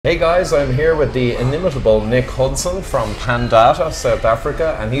Hey guys, I'm here with the inimitable Nick Hudson from Pandata, South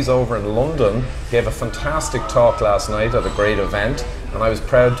Africa, and he's over in London. Gave a fantastic talk last night at a great event, and I was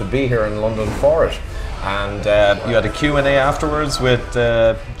proud to be here in London for it. And you had a Q&A afterwards with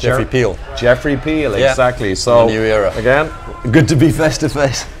Jeffrey Peel. Jeffrey Peel, yeah. Exactly. So new era. Again, good to be face to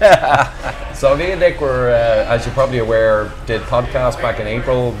face. So me and Nick were, as you're probably aware, did podcasts back in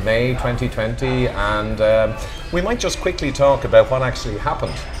April, May 2020, and we might just quickly talk about what actually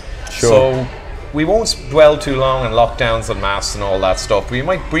happened. Sure. So we won't dwell too long on lockdowns and masks and all that stuff. We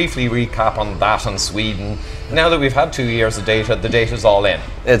might briefly recap on that and Sweden. Now that we've had 2 years of data, the data's all in.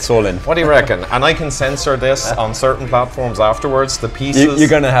 It's all in. What do you reckon? And I can censor this on certain platforms afterwards, the pieces. You're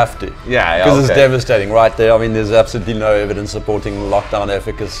going to have to. Yeah, because okay. It's devastating right there. I mean, there's absolutely no evidence supporting lockdown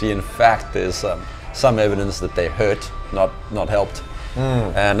efficacy. In fact, there's some evidence that they hurt, not helped.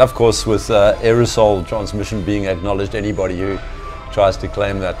 And of course, with aerosol transmission being acknowledged, anybody who tries to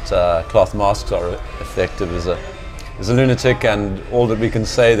claim that cloth masks are effective is a lunatic, and all that we can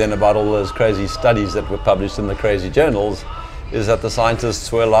say then about all those crazy studies that were published in the crazy journals is that the scientists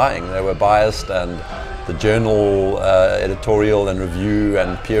were lying. They were biased, and the journal editorial and review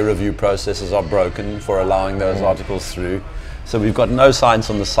and peer review processes are broken for allowing those articles through. So we've got no science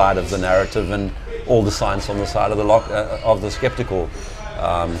on the side of the narrative and all the science on the side of the skeptical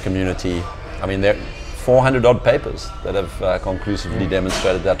community. I mean, there are 400 odd papers that have conclusively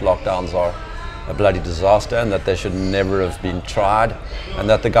demonstrated that lockdowns are a bloody disaster and that they should never have been tried, and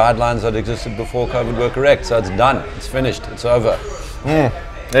that the guidelines that existed before COVID were correct. So it's done, it's finished, it's over.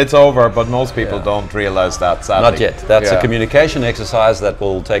 It's over, but most people don't realize that, sadly. Not yet. That's a communication exercise that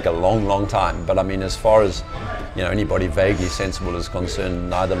will take a long time. But I mean, as far as anybody vaguely sensible is concerned,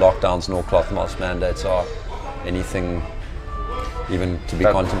 neither lockdowns nor cloth mask mandates are anything even to be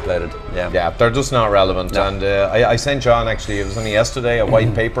contemplated. Yeah, they're just not relevant. No. And I sent John, actually, it was only yesterday, a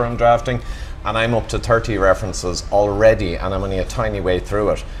white paper I'm drafting, and I'm up to 30 references already, and I'm only a tiny way through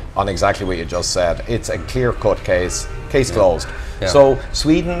it on exactly what you just said. It's a clear-cut case closed. Yeah. So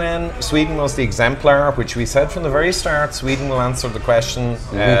Sweden then, Sweden was the exemplar, which we said from the very start, Sweden will answer the question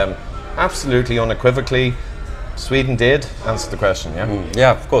absolutely unequivocally. Sweden did answer the question, yeah?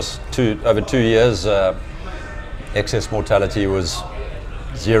 Yeah, of course. Over 2 years, excess mortality was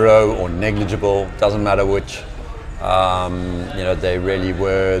 0 or negligible, doesn't matter which. They really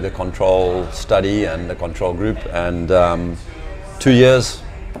were the control study and the control group, and 2 years,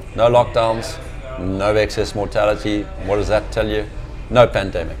 no lockdowns, no excess mortality. What does that tell you? No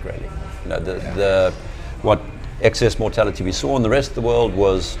pandemic, really. What excess mortality we saw in the rest of the world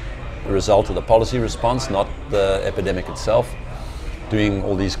was a result of the policy response, not the epidemic itself. Doing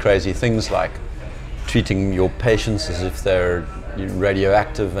all these crazy things like treating your patients as if they're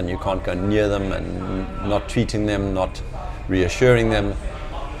radioactive and you can't go near them, and not treating them, not reassuring them,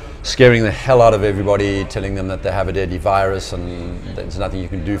 scaring the hell out of everybody, telling them that they have a deadly virus and there's nothing you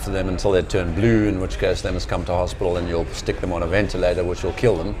can do for them until they turn blue, in which case they must come to hospital and you'll stick them on a ventilator, which will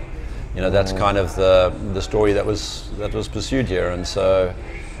kill them. That's kind of the story that was pursued here, and so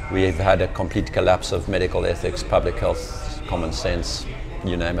we've had a complete collapse of medical ethics, public health, common sense,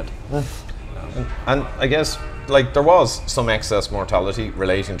 you name it. And I guess, there was some excess mortality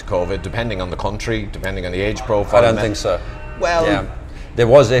relating to COVID, depending on the country, depending on the age profile. I don't think so. Well, there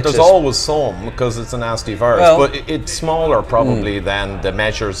was excess. There's always some, because it's a nasty virus, but it's smaller probably than the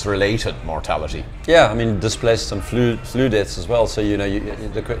measures-related mortality. Yeah, I mean, displaced some flu deaths as well. So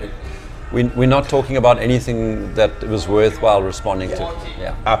we're not talking about anything that was worthwhile responding to.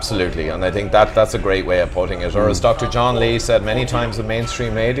 Yeah, absolutely, and I think that's a great way of putting it. Or as Dr. John Lee said many times in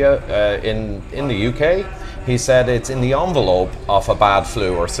mainstream media in the UK, he said it's in the envelope of a bad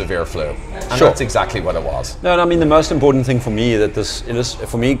flu or severe flu, and that's exactly what it was. No, I mean, the most important thing for me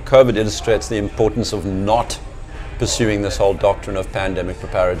COVID illustrates the importance of not pursuing this whole doctrine of pandemic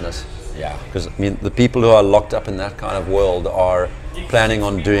preparedness. Yeah, because I mean, the people who are locked up in that kind of world are planning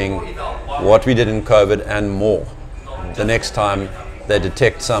on doing what we did in COVID and more. The next time they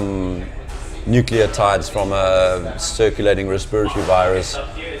detect some nucleotides from a circulating respiratory virus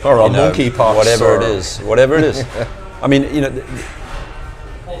or a monkeypox, whatever it is. I mean,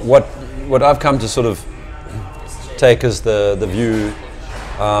 what I've come to sort of take as the view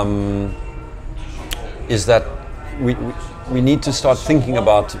is that we need to start thinking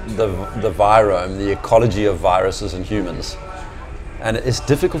about the virome, the ecology of viruses and humans. And it's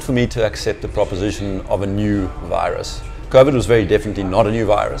difficult for me to accept the proposition of a new virus. COVID was very definitely not a new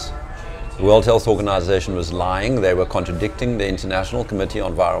virus. The World Health Organization was lying. They were contradicting the International Committee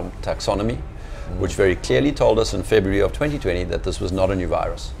on Viral Taxonomy, which very clearly told us in February of 2020 that this was not a new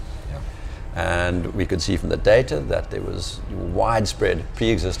virus. And we could see from the data that there was widespread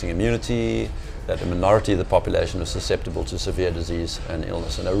pre-existing immunity, that a minority of the population was susceptible to severe disease and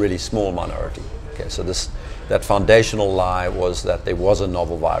illness, and a really small minority. Okay, so that foundational lie was that there was a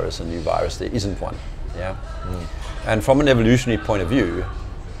novel virus, a new virus. There isn't one. Yeah. And from an evolutionary point of view,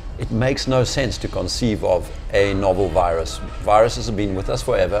 it makes no sense to conceive of a novel virus. Viruses have been with us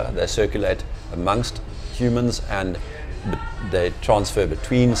forever. They circulate amongst humans and they transfer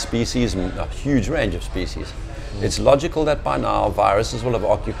between species, a huge range of species. It's logical that by now viruses will have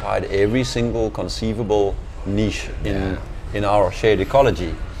occupied every single conceivable niche in our shared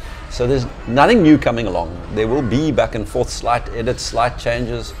ecology. So there's nothing new coming along. There will be back and forth slight edits, slight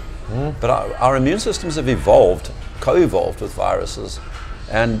changes, but our immune systems have evolved, co-evolved with viruses,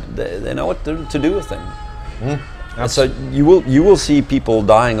 and they know what to do with them. And so you will see people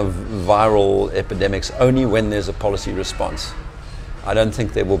dying of viral epidemics only when there's a policy response. I don't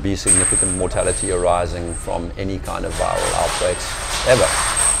think there will be significant mortality arising from any kind of viral outbreaks ever.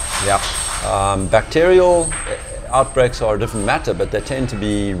 Yeah. Bacterial outbreaks are a different matter, but they tend to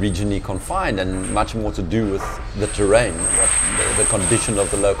be regionally confined and much more to do with the terrain, the condition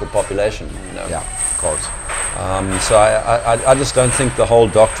of the local population. You know? Yeah, of course. So I just don't think the whole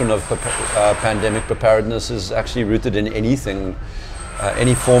doctrine of pandemic preparedness is actually rooted in anything,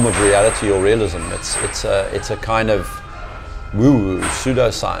 any form of reality or realism. It's a kind of woo-woo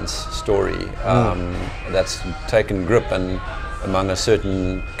pseudoscience story that's taken grip and among a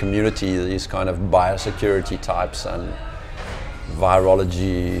certain community, these kind of biosecurity types and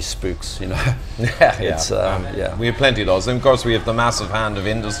virology spooks, you know. We have plenty of those, and of course we have the massive hand of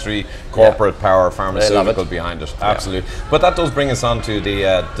industry, corporate power, pharmaceutical behind it. Absolutely. But that does bring us on to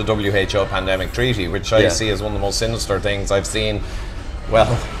the WHO pandemic treaty, which I see as one of the most sinister things I've seen.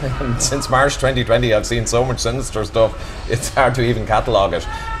 Well, since March 2020 I've seen so much sinister stuff, it's hard to even catalogue it.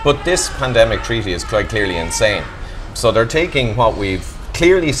 But this pandemic treaty is quite clearly insane. So they're taking what we've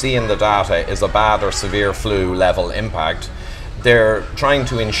clearly see in the data is a bad or severe flu level impact. They're trying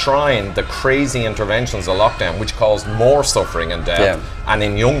to enshrine the crazy interventions of lockdown, which caused more suffering and death, and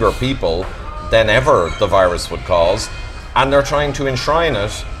in younger people than ever the virus would cause. And they're trying to enshrine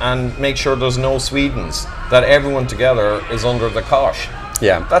it and make sure there's no Swedens, that everyone together is under the cosh.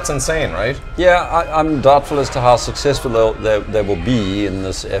 Yeah. That's insane, right? Yeah, I'm doubtful as to how successful they will be in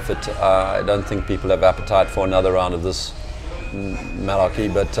this effort. I don't think people have appetite for another round of this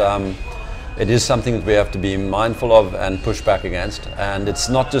malarkey, but it is something that we have to be mindful of and push back against. And it's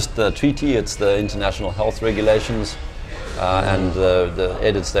not just the treaty, it's the international health regulations and the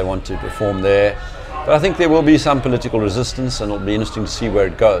edits they want to perform there. But I think there will be some political resistance, and it'll be interesting to see where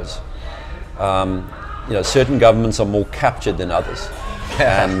it goes. You know, certain governments are more captured than others.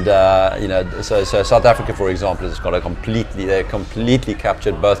 And you know, so South Africa, for example, has got they're completely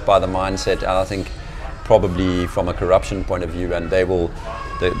captured both by the mindset and I think probably from a corruption point of view, and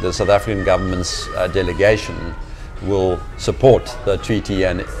the South African government's delegation will support the treaty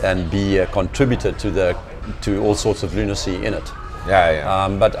and be a contributor to all sorts of lunacy in it.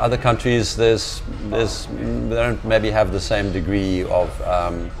 But other countries, they don't maybe have the same degree of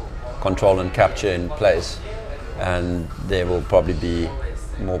control and capture in place, and there will probably be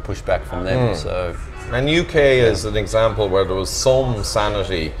more pushback from them. So, and UK is an example where there was some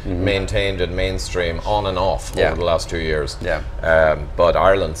sanity maintained in mainstream on and off over the last 2 years. But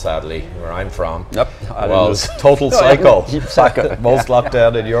Ireland, sadly, where I'm from, was total psycho. Most locked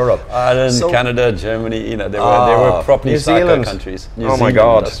down in Europe. Ireland, Canada, Germany, you know, they were properly psycho countries. New Zealand, my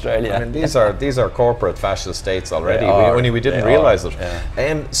God, Australia. I mean, these are corporate fascist states already. We didn't realise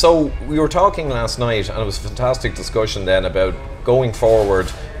it. So we were talking last night, and it was a fantastic discussion then about going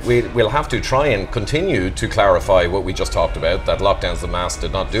forward. We'll have to try and continue to clarify what we just talked about, that lockdowns and masks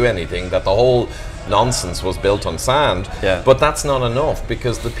did not do anything, that the whole nonsense was built on sand. But that's not enough,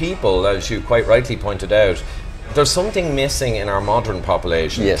 because the people, as you quite rightly pointed out, there's something missing in our modern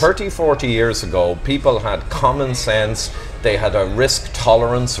population. 30, 40 years ago, people had common sense, they had a risk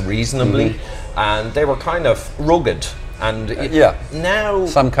tolerance reasonably, and they were kind of rugged. And now...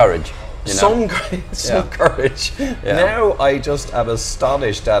 some courage. You know? Some courage. Now I just am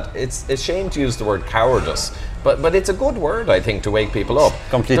astonished that it's a shame to use the word cowardice, but it's a good word, I think, to wake people up.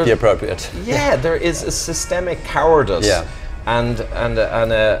 Completely appropriate. There is a systemic cowardice and an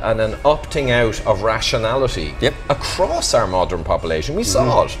opting out of rationality across our modern population. We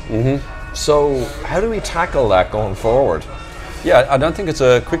saw it. So how do we tackle that going forward? I don't think it's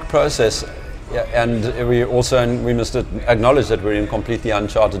a quick process. And we must acknowledge that we're in completely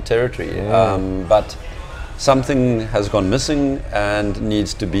uncharted territory. But something has gone missing and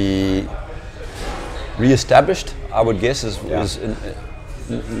needs to be re-established, I would guess, is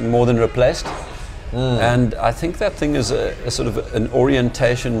more than replaced. And I think that thing is a sort of an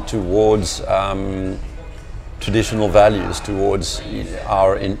orientation towards traditional values, towards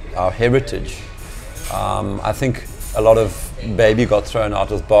our heritage. I think a lot of baby got thrown out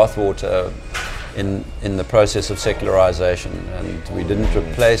with bathwater in the process of secularization, and we didn't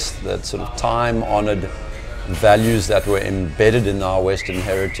replace that sort of time-honored values that were embedded in our Western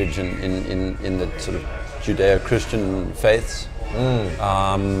heritage and in the sort of Judeo-Christian faiths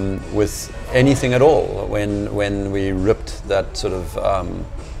with anything at all. When we ripped that sort of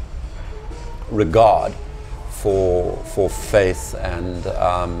regard for faith and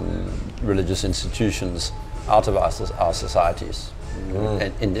religious institutions out of our societies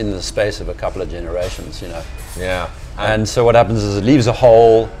in the space of a couple of generations, you know. Yeah. And so what happens is it leaves a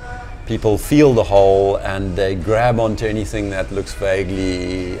hole, people feel the hole, and they grab onto anything that looks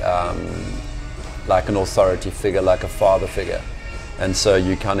vaguely like an authority figure, like a father figure. And so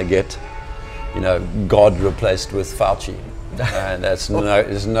you kind of get, you know, God replaced with Fauci. And that's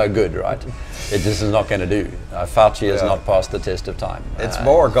no good, right? It just is not going to do. Fauci has not passed the test of time. It's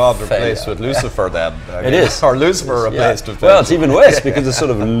more God replaced with Lucifer then. It is. Or Lucifer replaced with Well, it's even worse because it's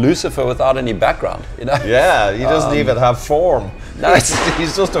sort of Lucifer without any background, you know? Yeah, he doesn't even have form. No,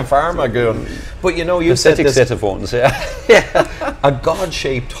 he's just a pharmagoon. But you know, you said this... set of horns, a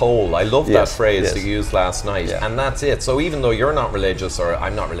God-shaped hole. I love that phrase that you used last night. Yeah. And that's it. So even though you're not religious, or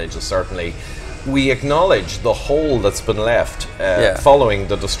I'm not religious certainly, we acknowledge the hole that's been left following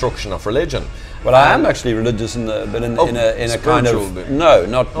the destruction of religion. Well, I am actually religious, in a kind of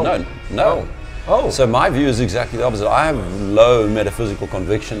no. Oh. So my view is exactly the opposite. I have low metaphysical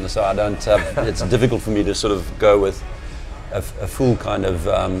conviction, so I don't have. It's difficult for me to sort of go with a full kind of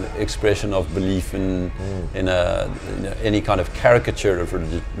expression of belief in any kind of caricature of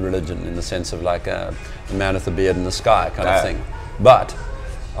religion, in the sense of like a man with a beard in the sky kind of thing. But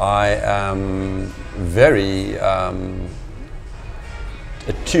I am very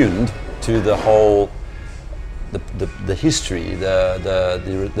attuned to the whole, the history,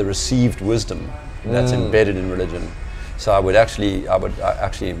 the received wisdom that's embedded in religion. So I would actually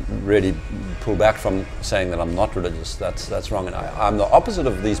really pull back from saying that I'm not religious. That's wrong, and I'm the opposite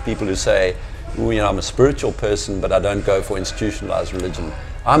of these people who say, well, you know, I'm a spiritual person, but I don't go for institutionalized religion.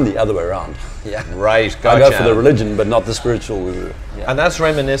 I'm the other way around. Yeah. Right, gotcha. I go for the religion, but not the spiritual woo-woo. Yeah. And that's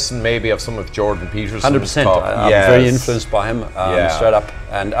reminiscent maybe of some of Jordan Peterson's 100%. talk. I'm very influenced by him, straight up,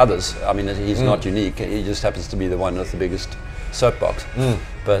 and others. I mean, he's not unique. He just happens to be the one with the biggest soapbox.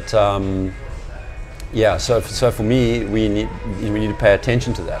 But so for me, we need to pay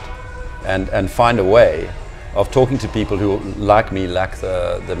attention to that, and find a way of talking to people who, like me, lack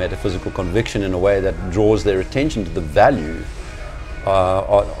the metaphysical conviction in a way that draws their attention to the value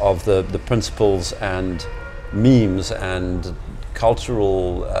of the principles and memes and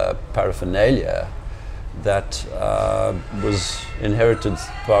cultural paraphernalia that was inherited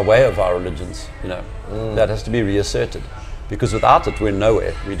by way of our religions. You know, that has to be reasserted, because without it, we're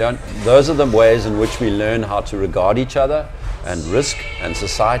nowhere. We don't. Those are the ways in which we learn how to regard each other and risk and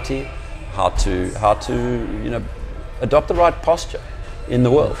society, how to adopt the right posture in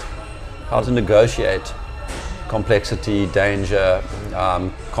the world, how to negotiate complexity, danger,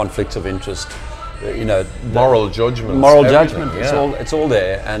 conflicts of interest, moral judgment. Yeah. It's all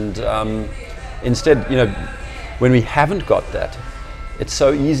there, and instead, when we haven't got that, it's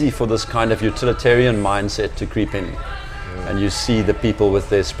so easy for this kind of utilitarian mindset to creep in, and you see the people with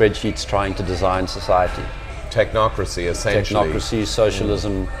their spreadsheets trying to design society. Technocracy, essentially. Technocracy,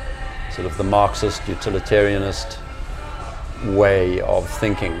 socialism, sort of the Marxist, utilitarianist way of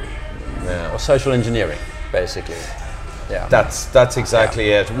thinking, or social engineering. Basically, yeah. That's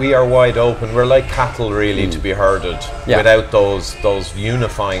exactly it. We are wide open. We're like cattle, really, to be herded without those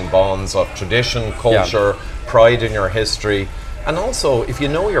unifying bonds of tradition, culture, pride in your history, and also if you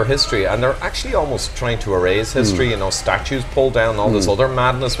know your history. And they're actually almost trying to erase history. Statues pulled down, all this other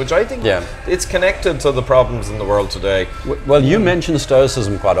madness, which I think it's connected to the problems in the world today. Well, you mention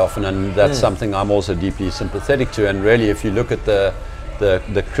Stoicism quite often, and that's something I'm also deeply sympathetic to. And really, if you look at the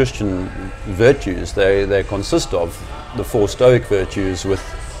Christian virtues, they consist of the 4 Stoic virtues with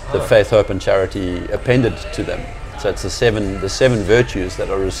the faith, hope, and charity appended to them. So it's the seven virtues that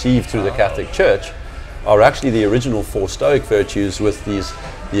are received through the Catholic Church are actually the original 4 Stoic virtues with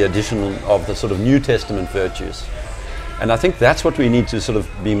the addition of the sort of New Testament virtues. And I think that's what we need to sort of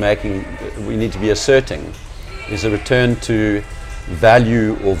be we need to be asserting, is a return to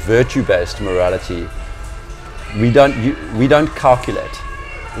value or virtue-based morality. We don't calculate.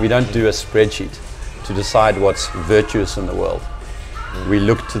 We don't do a spreadsheet to decide what's virtuous in the world. We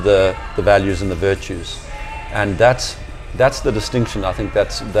look to the values and the virtues, and that's that's the distinction. I think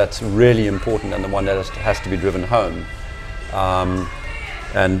that's really important, and the one that has to be driven home.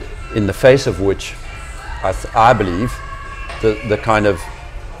 And in the face of which, I believe, the kind of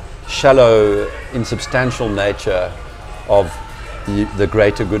shallow, insubstantial nature of the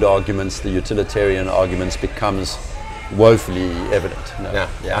greater good arguments, the utilitarian arguments, becomes woefully evident.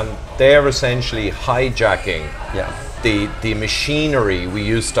 And they're essentially hijacking the machinery we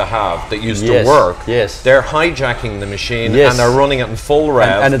used to have that used to work. They're hijacking the machine and they're running it in full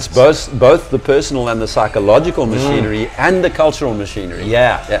rev. And it's both the personal and the psychological machinery and the cultural machinery.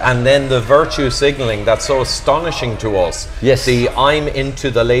 And then the virtue signaling that's so astonishing to us. The I'm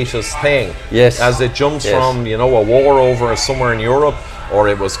into the latest thing. As it jumps from, you know, a war over somewhere in Europe, or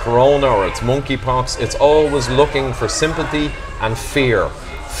it was corona, or it's monkeypox. It's always looking for sympathy and fear.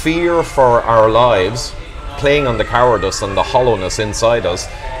 Fear for our lives, playing on the cowardice and the hollowness inside us,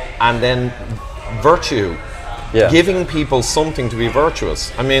 and then virtue, giving people something to be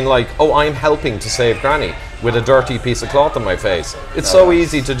virtuous. I mean, like, oh, I'm helping to save Granny with a dirty piece of cloth on my face. It's so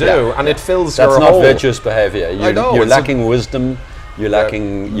easy to do, and it fills your hole. That's not virtuous behavior. You're lacking wisdom. You're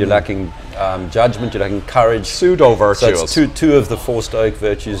lacking judgment. You're lacking courage. Pseudo-virtuous. So it's two of the four Stoic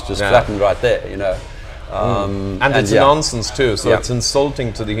virtues just flattened right there, you know. And it's nonsense too, so it's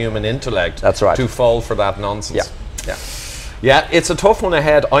insulting to the human intellect to fall for that nonsense. Yeah, it's a tough one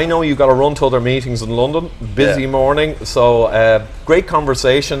ahead. I know you've got to run to other meetings in London. Busy morning, so great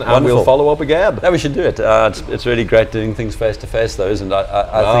conversation, and we'll follow up again. Yeah, we should do it. It's really great doing things face to face, though, isn't it?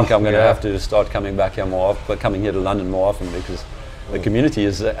 I think I'm going to have to start coming back here more often, coming here to London more often, because the community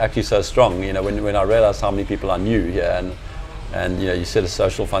is actually so strong. You know, when I realised how many people I knew here, and you know, you set a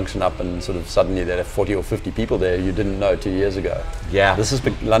social function up, and sort of suddenly there are 40 or 50 people there you didn't know 2 years ago.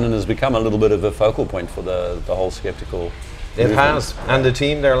 London has become a little bit of a focal point for the whole skeptical. It has, and the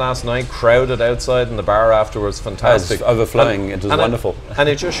team there last night crowded outside in the bar afterwards. Fantastic, it was overflowing. It was wonderful, and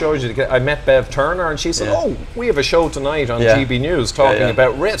it just shows you. I met Bev Turner, and she said, "Oh, we have a show tonight on GB News talking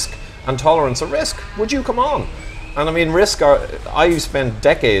about risk and tolerance of risk. Would you come on?" And I mean, I spent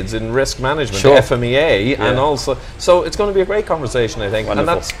decades in risk management, FMEA, and also, so it's going to be a great conversation, I think.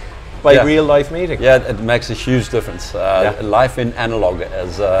 Wonderful. And that's by real life meeting. Yeah, it makes a huge difference. Life in analog,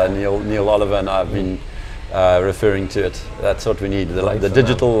 as Neil Oliver and I have been referring to it. That's what we need. The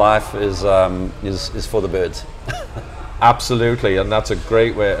digital life is for the birds. Absolutely, and that's a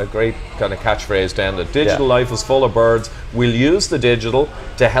great kind of catchphrase to end it. Digital life is full of birds. We'll use the digital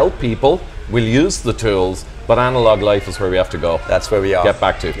to help people. We'll use the tools, but analog life is where we have to go. That's where we are. Get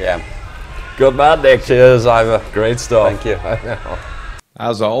back to. Yeah. Good man, Nick. Cheers, Ivor. Great stuff. Thank you.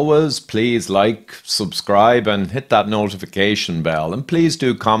 As always, please like, subscribe, and hit that notification bell. And please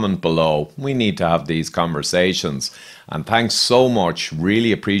do comment below. We need to have these conversations. And thanks so much.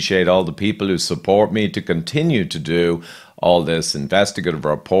 Really appreciate all the people who support me to continue to do all this investigative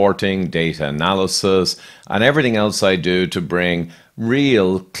reporting, data analysis, and everything else I do to bring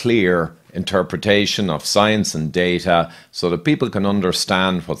real, clear interpretation of science and data so that people can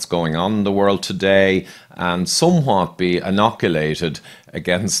understand what's going on in the world today and somewhat be inoculated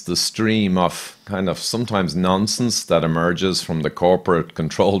against the stream of kind of sometimes nonsense that emerges from the corporate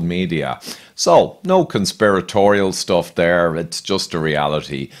controlled media. So no conspiratorial stuff there. It's just a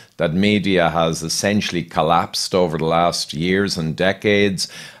reality that media has essentially collapsed over the last years and decades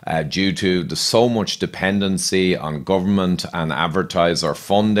due to so much dependency on government and advertiser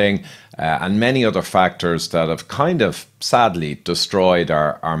funding and many other factors that have kind of sadly destroyed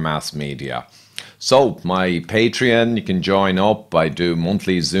our mass media. So my Patreon, you can join up. I do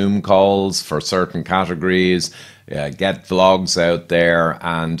monthly Zoom calls for certain categories, get vlogs out there.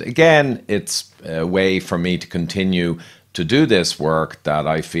 And again, it's a way for me to continue to do this work that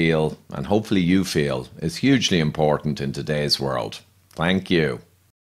I feel, and hopefully you feel, is hugely important in today's world. Thank you.